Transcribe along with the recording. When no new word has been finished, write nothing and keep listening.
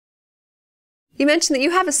You mentioned that you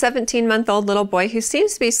have a 17-month-old little boy who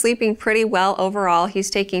seems to be sleeping pretty well overall. He's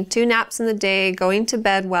taking 2 naps in the day, going to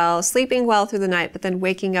bed well, sleeping well through the night, but then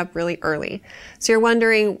waking up really early. So you're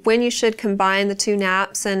wondering when you should combine the 2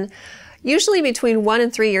 naps, and usually between 1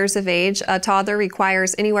 and 3 years of age, a toddler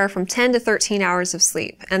requires anywhere from 10 to 13 hours of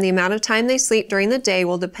sleep, and the amount of time they sleep during the day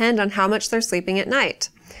will depend on how much they're sleeping at night.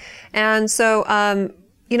 And so,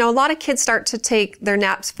 you know, a lot of kids start to take their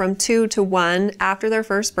naps from 2 to 1 after their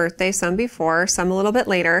first birthday, some before, some a little bit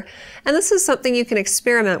later. And this is something you can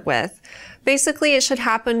experiment with. Basically, it should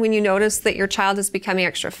happen when you notice that your child is becoming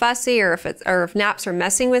extra fussy, or if naps are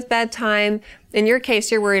messing with bedtime. In your case,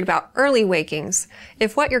 you're worried about early wakings.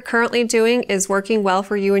 If what you're currently doing is working well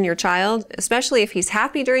for you and your child, especially if he's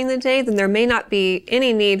happy during the day, then there may not be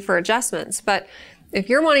any need for adjustments. But if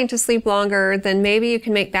you're wanting to sleep longer, then maybe you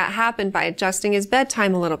can make that happen by adjusting his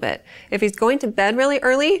bedtime a little bit. If he's going to bed really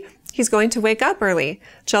early, he's going to wake up early.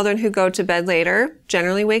 Children who go to bed later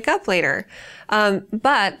generally wake up later.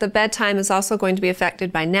 But the bedtime is also going to be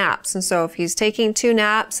affected by naps. And so if he's taking 2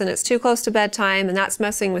 naps and it's too close to bedtime and that's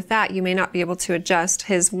messing with that, you may not be able to adjust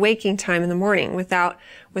his waking time in the morning without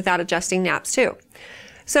adjusting naps too.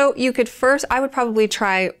 So you could first, I would probably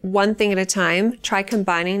try one thing at a time. Try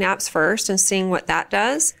combining naps first and seeing what that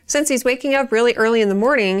does. Since he's waking up really early in the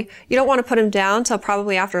morning, you don't want to put him down till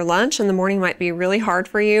probably after lunch, and the morning might be really hard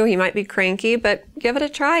for you. He might be cranky, but give it a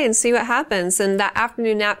try and see what happens. And that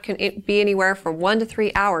afternoon nap can be anywhere from 1 to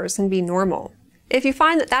 3 hours and be normal. If you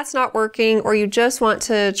find that that's not working, or you just want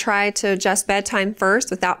to try to adjust bedtime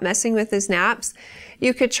first without messing with his naps,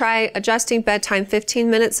 you could try adjusting bedtime 15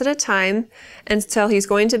 minutes at a time until he's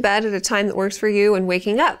going to bed at a time that works for you and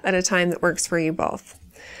waking up at a time that works for you both.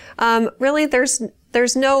 Really, there's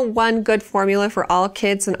no one good formula for all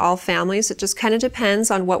kids and all families. It just kind of depends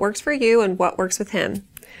on what works for you and what works with him.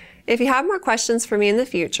 If you have more questions for me in the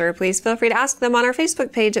future, please feel free to ask them on our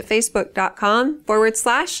Facebook page at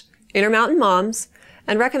facebook.com/Intermountain Moms,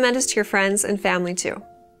 and recommend us to your friends and family too.